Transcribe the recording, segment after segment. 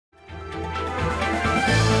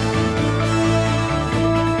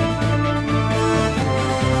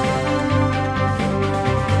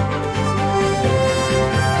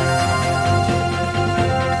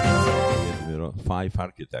wildlife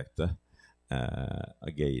architect,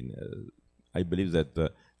 again, I believe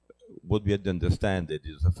that what we had to understand that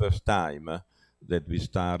is the first time that we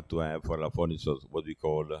start to have for Lafonissos what we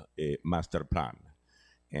call a master plan.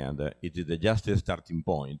 And it is just a starting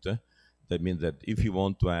point. That means that if you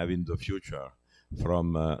want to have in the future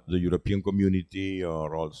from the European community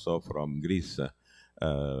or also from Greece,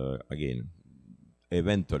 again,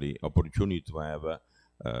 eventually opportunity to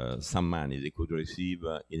have some money they could receive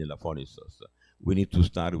in Lafonissos, we need to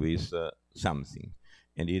start with something.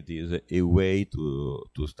 And it is a way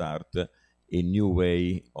to start a new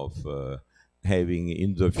way of having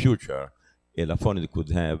in the future, a Lafonissos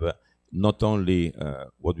could have not only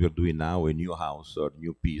what we are doing now, a new house or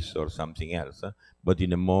new piece or something else, but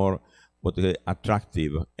in a more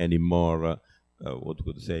attractive and in more, what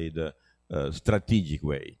could say, the strategic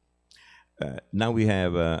way. Now we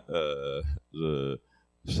have the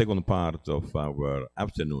second part of our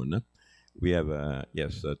afternoon. We have,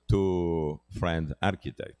 yes, two friend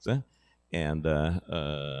architects, and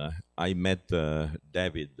I met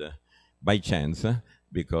David by chance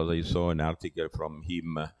because I saw an article from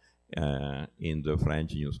him in the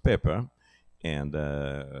French newspaper, and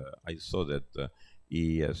I saw that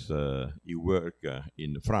he worked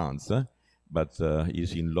in France, but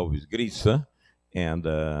he's in love with Greece,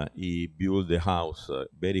 and he built a house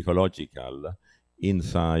very ecological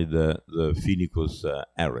inside the Finicus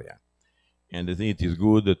area. And I think it is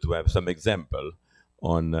good to have some example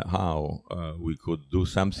on how we could do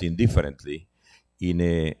something differently in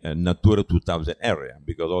a Natura 2000 area,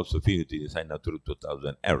 because also Finicus is inside Natura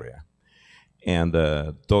 2000 area. And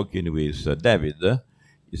talking with David,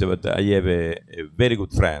 he said, but I have a very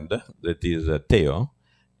good friend that is Theo,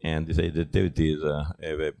 and he said that David is a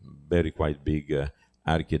very quite big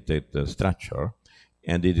architect structure,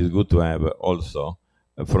 and it is good to have also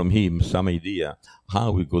from him some idea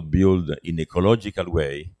how we could build in ecological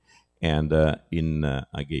way, and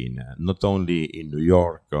again, not only in New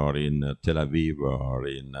York or in Tel Aviv or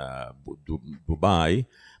in Dubai,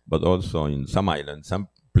 but also in some island, some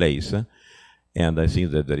place. And I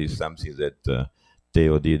think that there is something that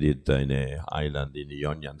Theo did it in an island in the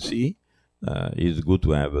Ionian Sea. It's good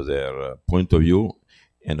to have their point of view,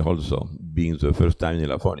 and also being the first time in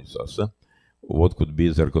Lafonissos, what could be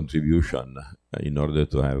their contribution in order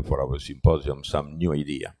to have for our symposium some new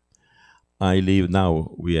idea. I leave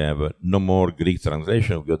now, we have no more Greek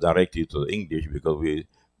translation, we go directly to English because we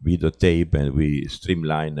videotape and we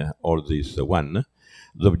streamline all this one.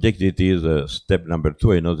 The objective is step number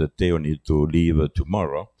 2. I know that Theo needs to leave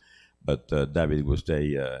tomorrow, but David will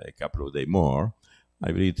stay a couple of days more.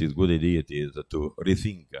 I believe it is a good idea it is to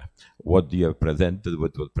rethink what you have presented,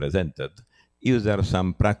 what was presented. Is there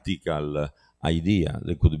some practical idea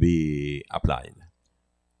that could be applied?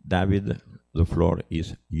 David, the floor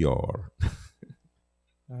is yours.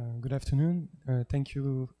 Good afternoon. Thank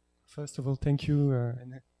you. First of all, thank you,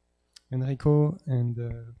 Enrico, and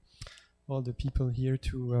all the people here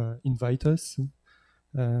to invite us.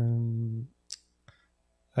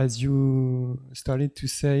 As you started to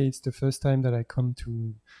say, it's the first time that I come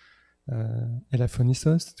to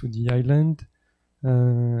Lafonissos, to the island.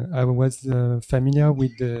 I was familiar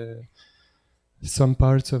with some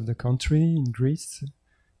parts of the country in Greece.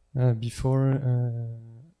 Before,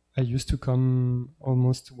 I used to come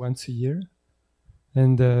almost once a year.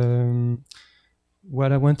 And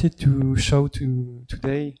what I wanted to show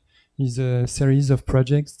today is a series of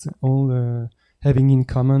projects, all having in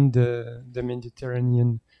common the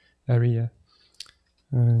Mediterranean area.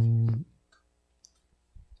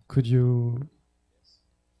 Could you...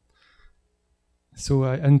 So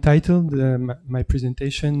I entitled my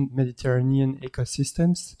presentation Mediterranean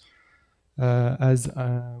Ecosystems. As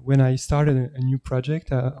when I started a new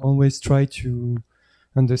project, I always try to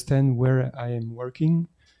understand where I am working,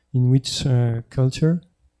 in which culture,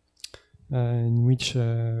 in which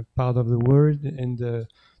part of the world, and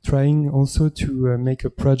trying also to make a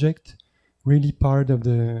project really part of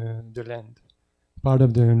the land, part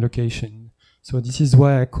of the location. So this is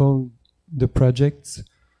why I call the projects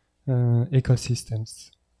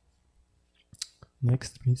ecosystems.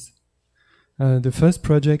 Next, please. The first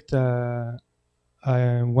project I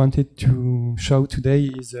wanted to show today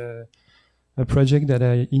is a project that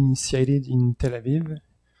I initiated in Tel Aviv.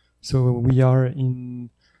 So we are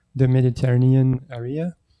in the Mediterranean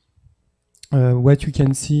area. What you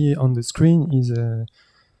can see on the screen is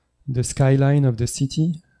the skyline of the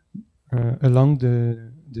city along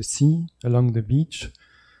the sea, along the beach.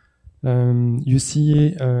 You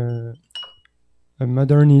see a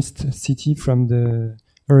modernist city from the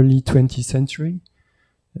early 20th century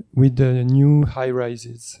with the new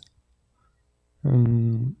high-rises.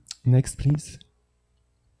 Next, please.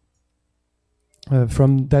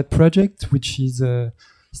 from that project, which is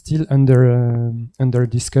still under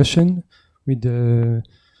discussion with the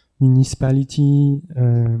municipality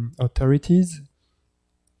authorities,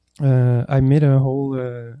 I made a whole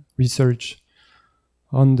research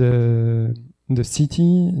on the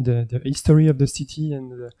city, the history of the city,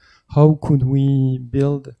 and how could we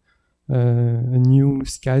build a new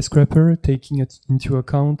skyscraper, taking it into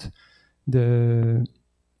account the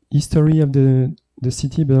history of the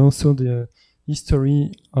city, but also the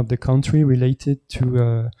history of the country related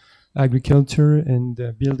to agriculture and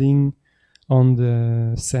building on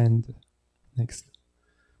the sand. Next.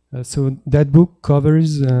 So that book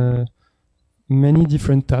covers many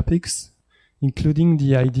different topics, including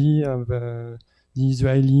the idea of the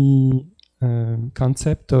Israeli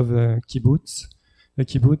concept of kibbutz. A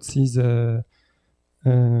kibbutz is an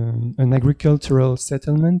agricultural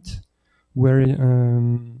settlement where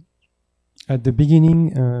at the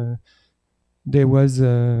beginning there was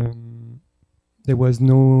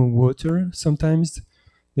no water. Sometimes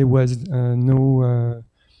there was no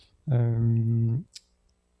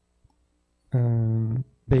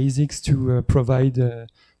basics to provide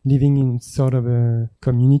living in sort of a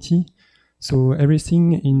community. So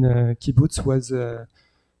everything in kibbutz was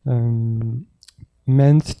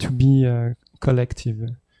meant to be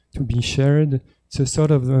collective, to be shared. It's a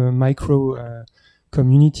sort of micro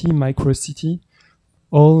community, micro city,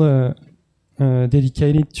 all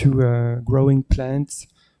dedicated to growing plants,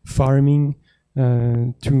 farming,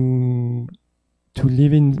 to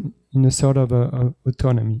live in a sort of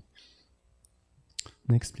autonomy.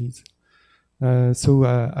 Next, please. So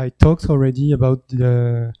I talked already about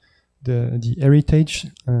the heritage,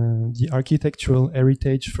 the architectural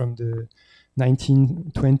heritage from the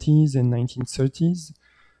 1920s and 1930s.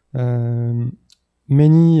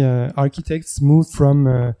 Many architects moved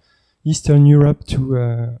from Eastern Europe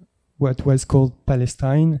to what was called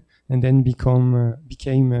Palestine, and then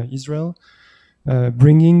became Israel,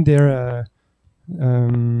 bringing their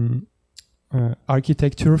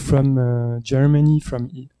architecture from Germany,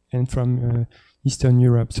 and from Eastern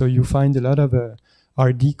Europe. So you find a lot of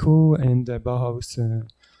Art Deco and Bauhaus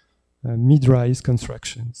mid-rise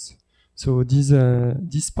constructions. So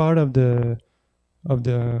this part of the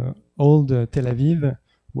old Tel Aviv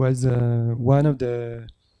was one of the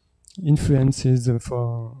influences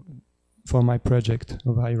for my project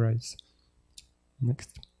of high rise.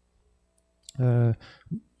 Next.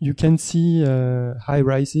 You can see high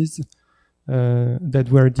rises that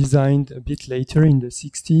were designed a bit later in the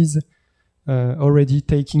 60s, already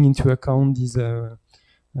taking into account these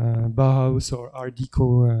Bauhaus or Art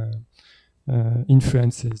Deco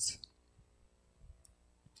influences.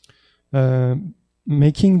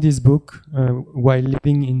 Making this book while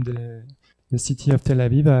living in the city of Tel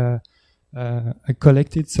Aviv, I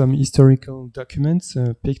collected some historical documents,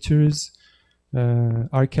 pictures,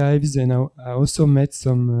 archives, and I also met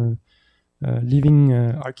some living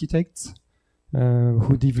architects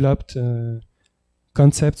who developed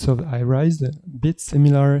concepts of high-rise, a bit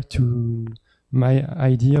similar to my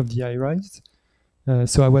idea of the high-rise.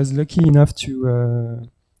 So I was lucky enough to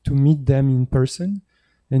meet them in person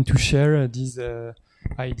and to share these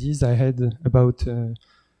ideas I had about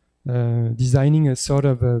designing a sort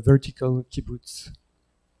of a vertical kibbutz.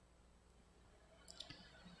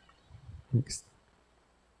 Next.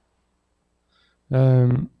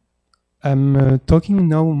 I'm talking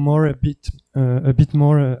now a bit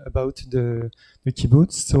more about the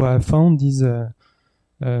kibbutz. So I found these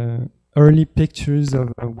early pictures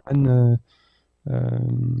of one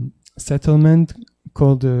settlement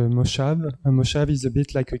called Moshav. A Moshav is a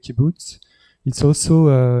bit like a kibbutz. It's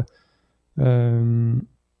also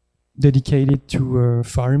dedicated to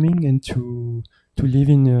farming and to live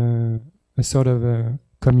in a sort of a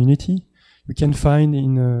community. You can find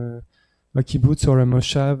in a kibbutz or a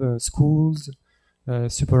moshav schools,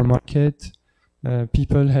 supermarket.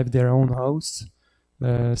 People have their own house.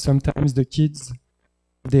 Sometimes the kids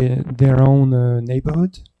have their own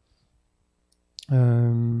neighborhood.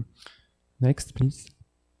 Next, please.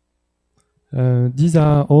 These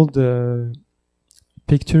are all the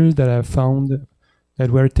pictures that I found that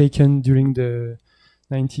were taken during the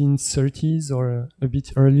 1930s or a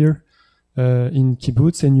bit earlier in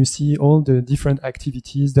kibbutz, and you see all the different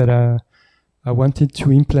activities that I wanted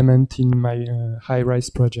to implement in my high-rise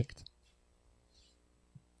project.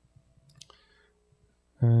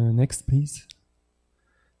 Next, please.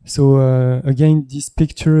 So again, this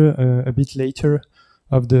picture a bit later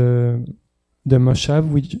of the moshav,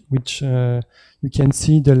 which you can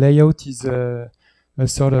see the layout is a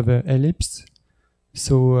sort of an ellipse.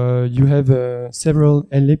 So you have several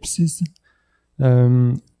ellipses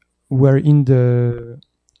where in the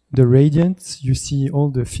radiance you see all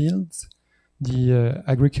the fields, the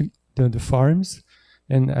the farms,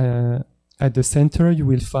 and at the center you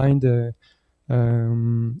will find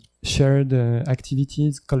shared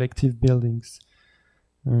activities, collective buildings.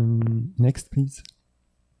 Next, please.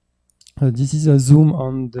 This is a zoom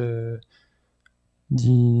on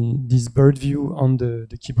this bird view on the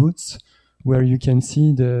kibbutz, where you can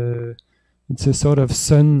see it's a sort of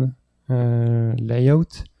sun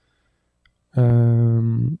layout.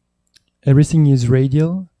 Everything is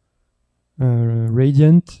radiant.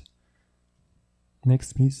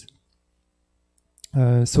 Next, please.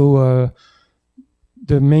 So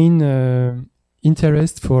the main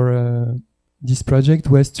interest for this project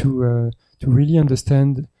was to really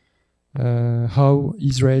understand how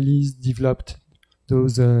Israelis developed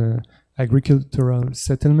those agricultural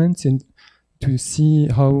settlements, and to see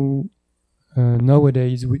how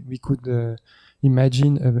nowadays we could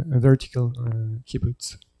imagine a vertical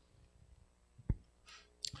kibbutz.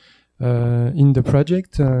 In the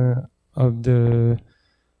project of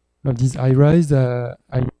this high-rise,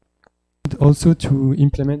 I need also to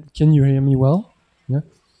implement. Can you hear me well? Yeah.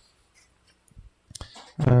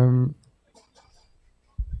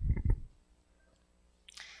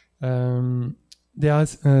 There are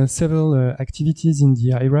several activities in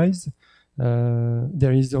the high-rise.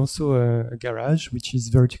 There is also a garage which is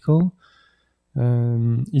vertical.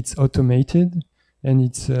 It's automated, and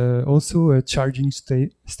it's also a charging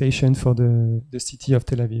station for the city of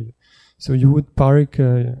Tel Aviv. So you would park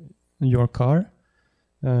your car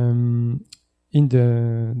in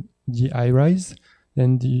the high-rise,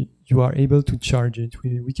 and you are able to charge it.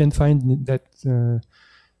 We can find that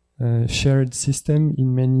shared system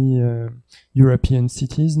in many European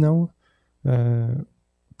cities now.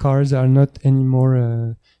 Cars are not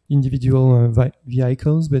anymore individual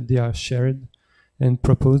vehicles, but they are shared and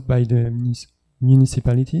proposed by the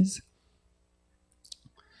municipalities.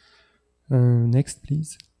 Next,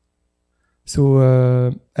 please. So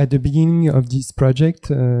at the beginning of this project,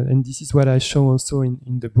 and this is what I show also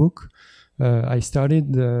in the book, I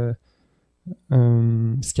started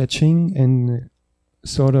sketching and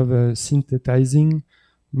sort of synthesizing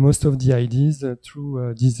most of the ideas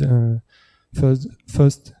through these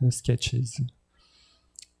first sketches.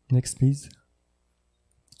 Next, please.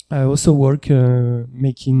 I also work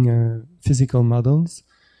making physical models.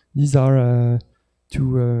 These are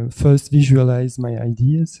to first visualize my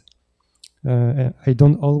ideas. I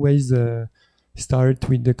don't always start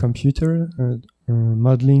with the computer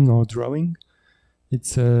modeling or drawing.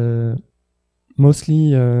 It's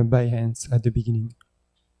mostly by hands at the beginning.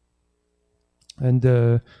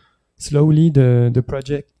 And slowly the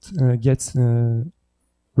project gets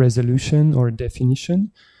resolution or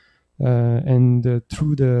definition. And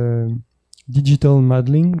through the digital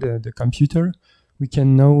modeling, the computer, we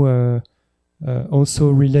can now also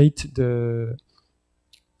relate the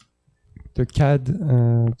CAD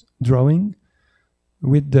drawing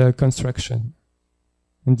with the construction.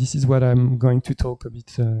 And this is what I'm going to talk a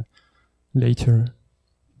bit later.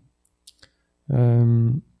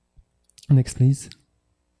 Next, please.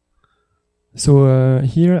 So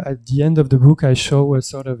here at the end of the book, I show a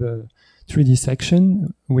sort of a 3D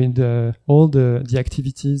section with all the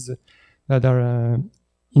activities that are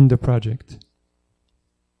in the project.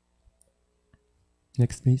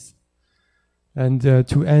 Next, please. And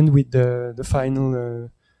to end with the final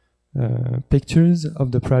pictures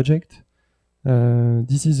of the project,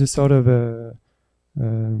 this is a sort of a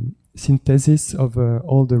synthesis of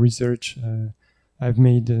all the research I've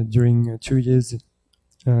made during 2 years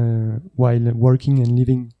while working and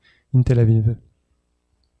living in Tel Aviv.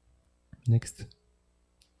 Next.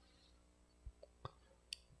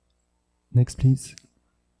 Next, please.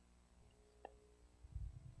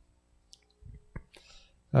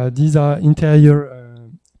 These are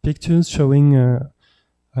interior pictures showing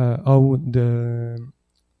how the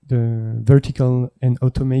vertical and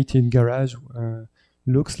automated garage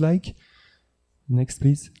looks like. Next,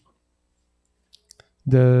 please.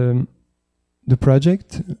 The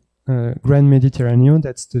project, Grand Mediterranean,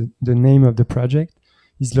 that's the name of the project,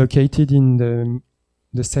 is located in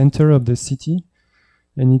the center of the city,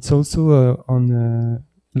 and it's also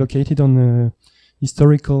located on a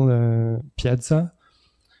historical piazza.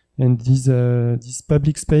 And this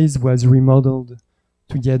public space was remodeled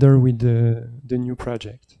together with the new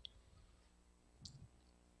project.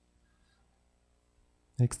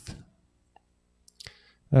 Next.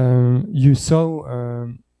 You saw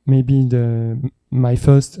maybe my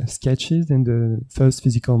first sketches and the first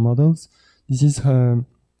physical models. This is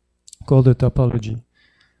called a topology.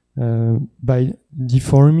 By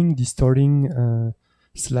deforming, distorting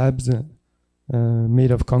slabs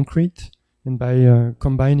made of concrete, and by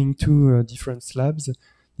combining two different slabs,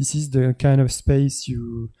 this is the kind of space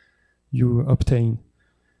you obtain.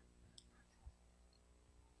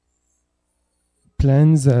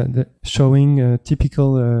 Plans showing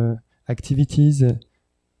typical activities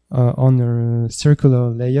on a circular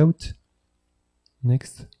layout.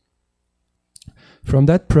 Next. From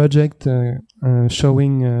that project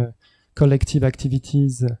showing collective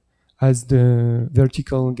activities as the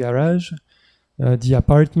vertical garage, the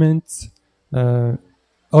apartments,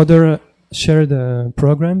 other shared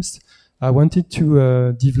programs, I wanted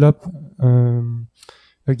to develop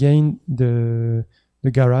again the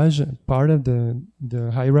garage part of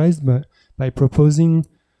the high-rise, but by proposing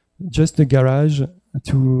just the garage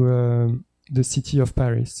to the city of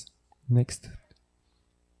Paris. Next.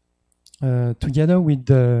 Together with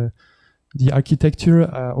the architecture,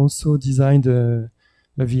 I also designed a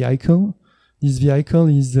vehicle. This vehicle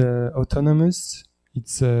is autonomous.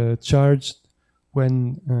 It's charged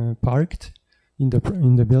when parked in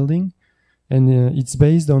the building, and it's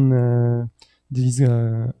based on this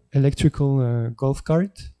electrical golf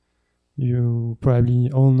cart you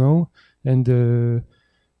probably all know, and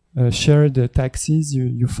shared taxis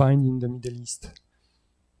you find in the Middle East.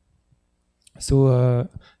 So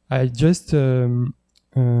I just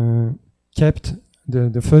kept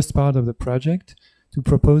the first part of the project to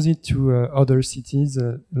propose it to other cities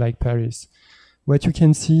like Paris. What you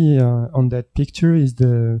can see on that picture is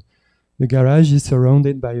the garage is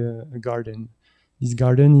surrounded by a garden. This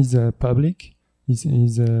garden is public,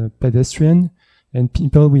 is pedestrian, and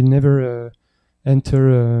people will never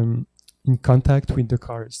enter in contact with the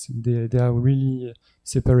cars. They are really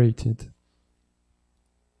separated.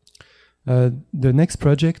 The next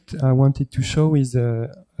project I wanted to show is a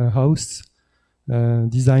house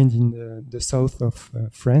designed in the south of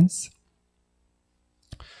France.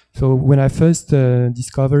 So when I first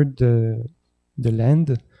discovered the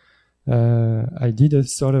land, I did a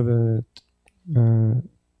sort of a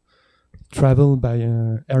travel by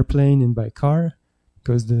airplane and by car,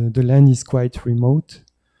 because the land is quite remote.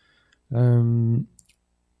 While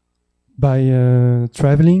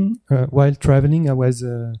traveling, I was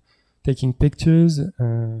taking pictures,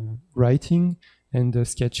 writing, and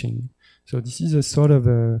sketching. So this is a sort of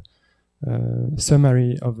a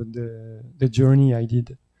summary of the journey I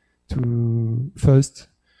did to first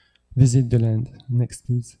visit the land. Next,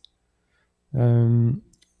 please.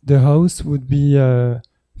 The house would be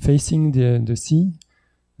facing the sea,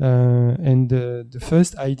 and the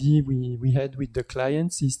first idea we had with the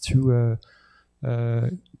clients is to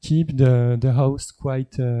keep the house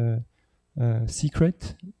quite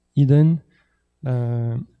secret, hidden,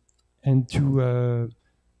 and to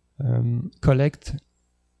collect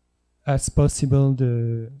as possible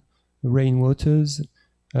the rainwaters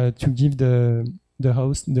to give the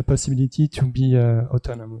house the possibility to be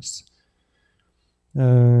autonomous.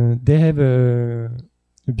 They have a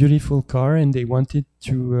beautiful car, and they wanted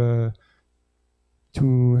to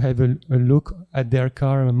have a look at their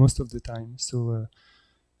car most of the time. So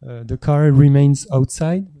the car remains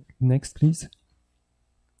outside. Next, please.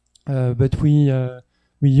 But we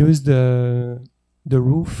use the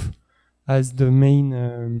roof as the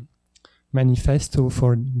main manifesto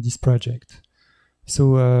for this project.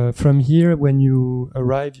 So from here, when you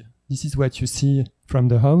arrive, this is what you see from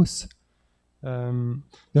the house.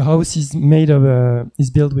 The house is made of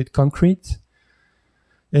is built with concrete,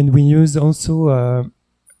 and we use also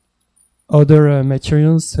other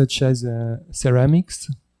materials such as ceramics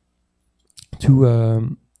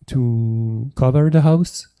to cover the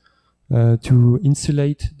house, to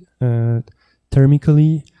insulate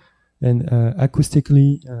thermically and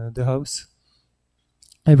acoustically the house.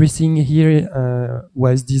 Everything here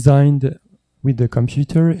was designed with the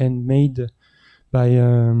computer and made by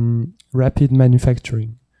rapid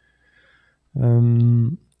manufacturing.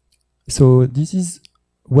 So this is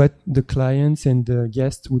what the clients and the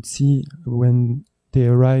guests would see when they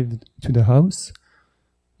arrived to the house.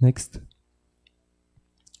 Next.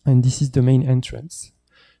 And this is the main entrance.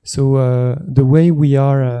 So the way we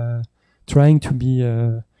are trying to be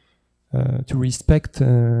to respect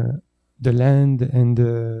the land and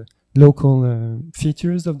the local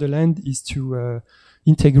features of the land is to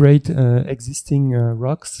integrate existing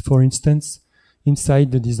rocks, for instance,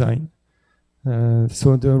 inside the design.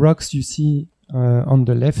 So the rocks you see on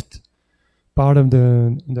the left part of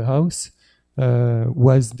the house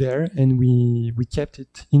was there, and we kept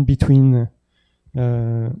it in between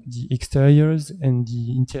the exteriors and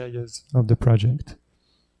the interiors of the project.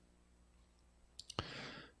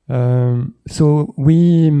 So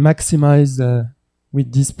we maximize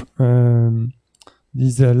with this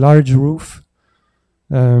this large roof,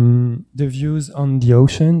 the views on the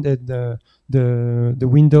ocean, that the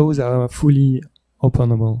windows are fully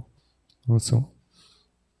openable also.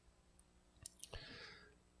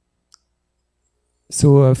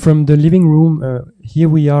 So from the living room, here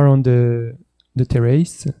we are on the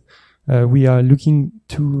terrace. We are looking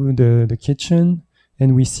to the kitchen,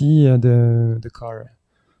 and we see the car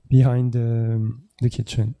behind the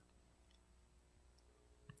kitchen.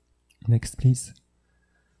 Next, please.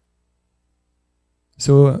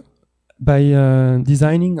 So by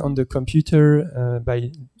designing on the computer,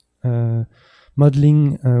 by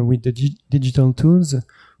modeling with the digital tools,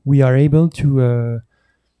 we are able to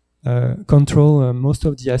control most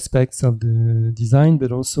of the aspects of the design,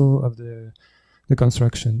 but also of the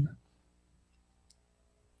construction.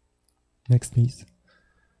 Next, please.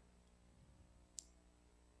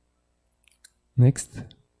 Next.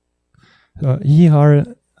 Here are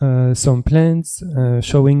some plans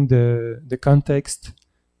showing the context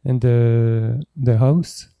and the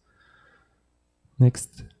house.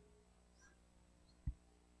 Next.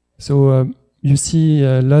 So you see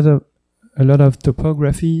a lot of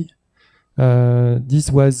topography.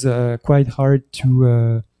 This was quite hard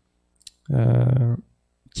to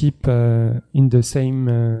keep in the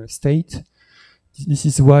same state. This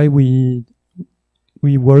is why we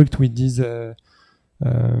worked with this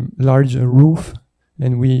large roof,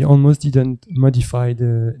 and we almost didn't modify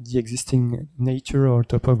the existing nature or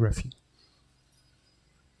topography.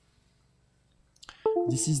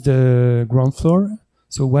 This is the ground floor.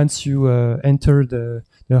 So once you enter the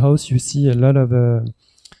house, you see a lot of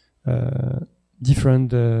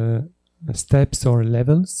different steps or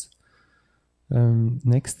levels.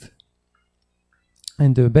 Next.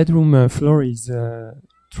 And the bedroom floor is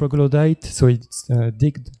troglodyte, so it's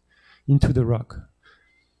digged into the rock.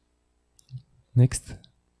 Next.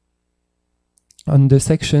 On the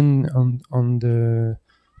section on the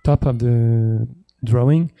top of the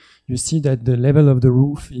drawing, you see that the level of the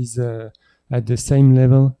roof is at the same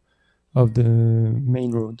level of the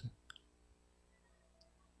main road.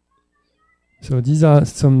 So these are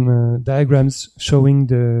some diagrams showing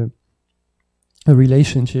the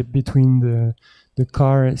relationship between the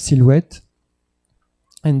car silhouette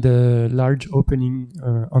and the large opening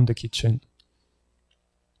on the kitchen.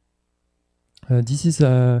 This is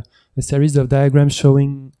a series of diagrams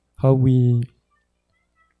showing how we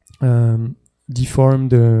deform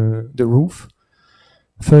the roof.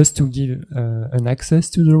 First, to give an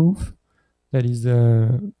access to the roof, that is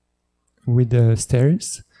with the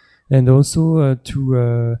stairs, and also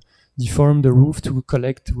to deform the roof to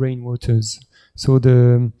collect rainwaters. So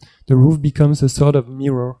the roof becomes a sort of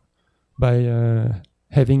mirror by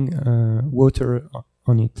having water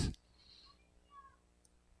on it.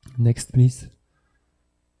 Next, please.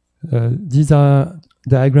 These are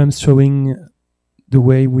diagrams showing the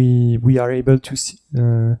way we are able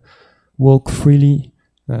to walk freely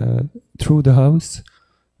through the house,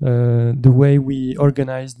 the way we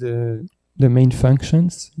organize the main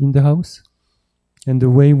functions in the house, and the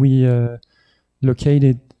way we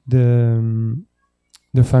located the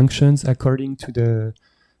functions according to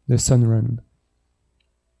the sun run.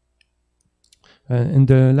 And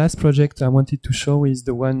the last project I wanted to show is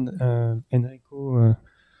the one Enrico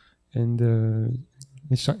and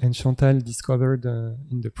Chantal discovered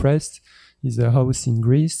in the press. Is a house in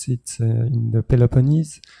Greece. It's in the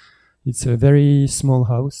Peloponnese. It's a very small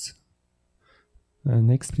house.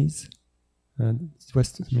 Next, please. It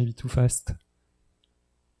was maybe too fast.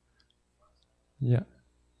 Yeah,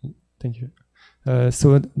 thank you.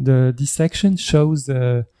 So this section shows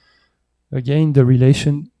again the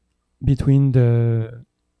relation between the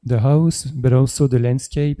house, but also the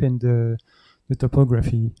landscape and the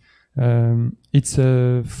topography. It's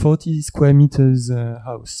a 40 square meters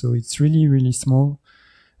house, so it's really, really small.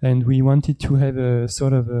 And we wanted to have a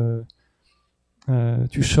sort of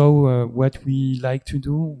to show what we like to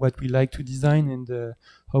do, what we like to design, and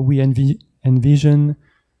how we envision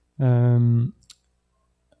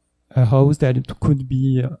a house that could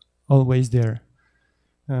be always there.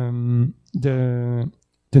 The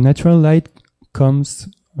natural light comes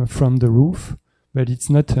from the roof, but it's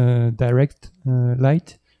not direct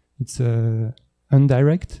light. It's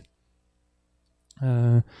indirect.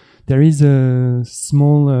 There is a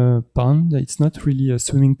small pond. It's not really a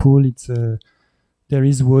swimming pool. It's there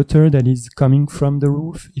is water that is coming from the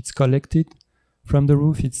roof. It's collected from the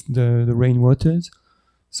roof. It's the rainwaters.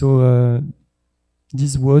 So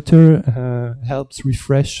this water helps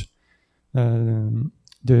refresh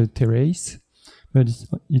the terrace, but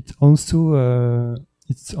it's also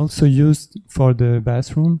used for the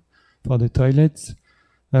bathroom, for the toilets.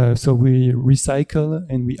 So we recycle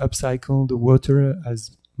and we upcycle the water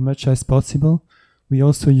as much as possible. We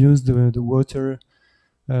also use the water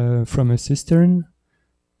from a cistern,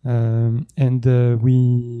 and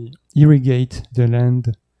we irrigate the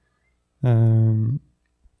land,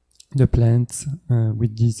 the plants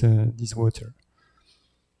with this water.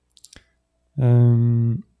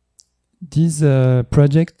 This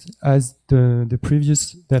project, as the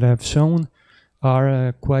previous that I've shown,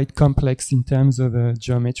 are quite complex in terms of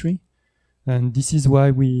geometry, and this is why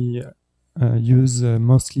we use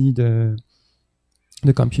mostly the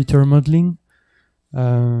computer modeling.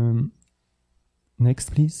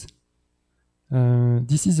 Next, please.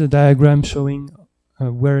 This is a diagram showing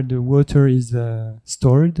where the water is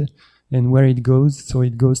stored and where it goes. So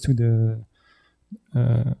it goes to the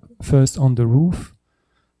first on the roof,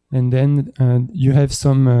 and then you have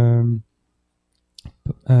some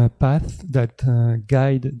paths that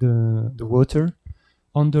guide the water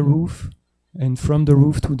on the roof and from the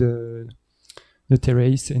roof to the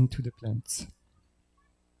terrace and to the plants.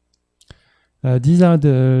 These are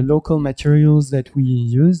the local materials that we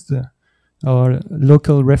used, or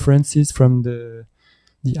local references from the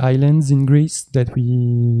islands in Greece that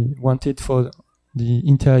we wanted for the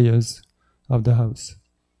interiors of the house.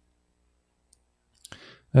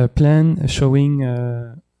 A plan showing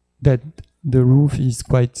that the roof is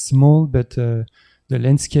quite small, but the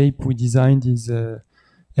landscape we designed is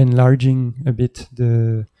enlarging a bit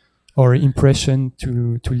our impression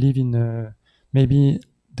to live in. Maybe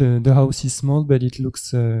the house is small, but it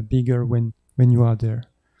looks bigger when you are there.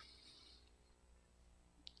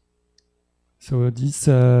 So these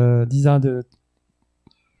are the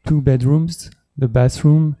 2 bedrooms, the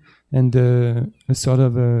bathroom, and a sort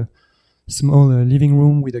of a small living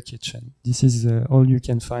room with a kitchen. This is all you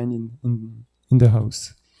can find in the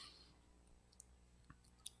house.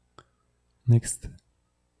 Next.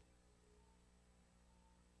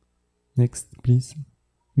 Next, please.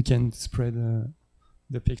 We can spread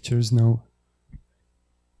the pictures now.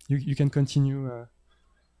 You can continue.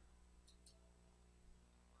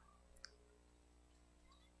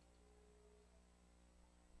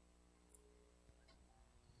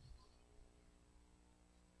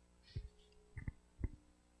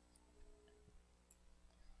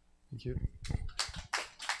 Thank you.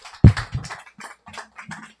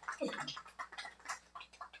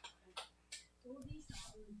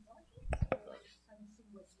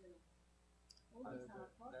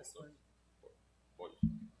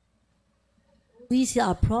 These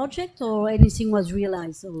are project or anything was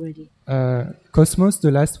realized already? Cosmos,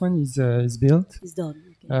 the last one, is built. It's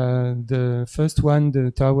done. Okay. The first one,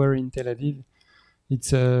 the tower in Tel Aviv,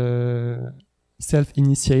 it's a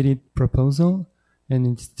self-initiated proposal, and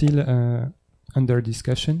it's still under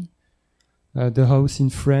discussion. The house in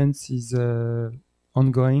France is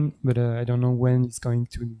ongoing, but I don't know when it's going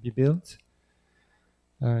to be built.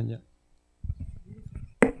 Yeah.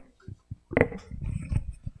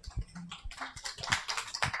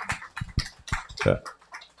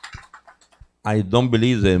 I don't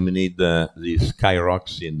believe that we need these sky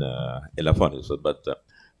rocks in Elafonis, but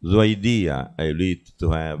the idea I need to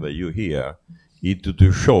have you here is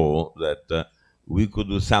to show that we could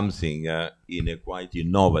do something in a quite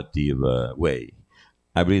innovative way.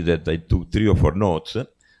 I believe that I took 3 or 4 notes.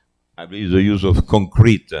 I believe the use of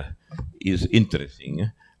concrete is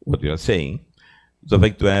interesting, what you are saying. The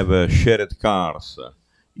fact to have shared cars,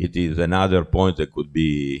 it is another point that could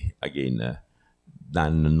be, again,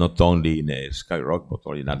 done not only in a skyrock, but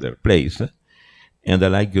also in other place. And I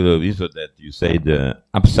like the reason that you said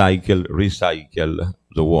upcycle, recycle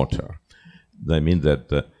the water. I mean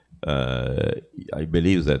that I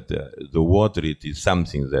believe that the water, it is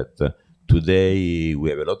something that today we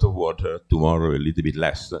have a lot of water, tomorrow a little bit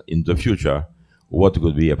less. In the future, what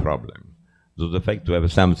could be a problem? So the fact to have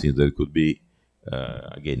something that could be,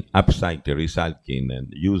 again, upcycle, recycling, and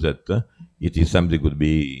use it, it is something that could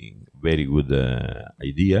be very good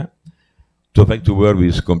idea. To fact to work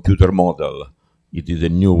with computer model, it is a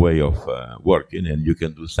new way of working, and you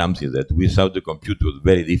can do something that without the computer was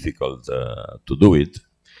very difficult to do it.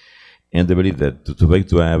 And I believe that to fact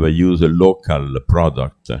to have use a local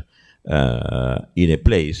product in a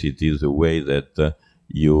place, it is a way that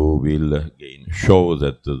you will again show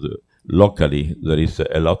that locally there is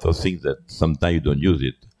a lot of things that sometimes you don't use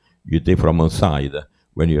it. You take from outside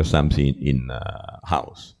when you have something in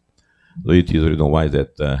house. So it is the reason why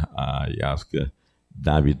that I asked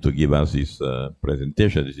David to give us this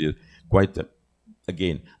presentation. This is quite,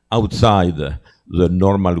 again, outside the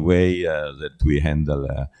normal way that we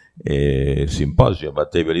handle a symposium,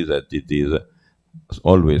 but I believe that it is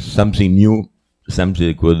always something new, something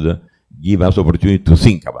that could give us opportunity to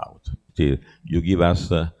think about. You give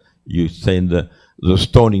us, you send the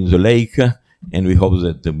stone in the lake, and we hope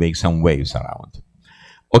that to make some waves around.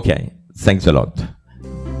 Okay, thanks a lot.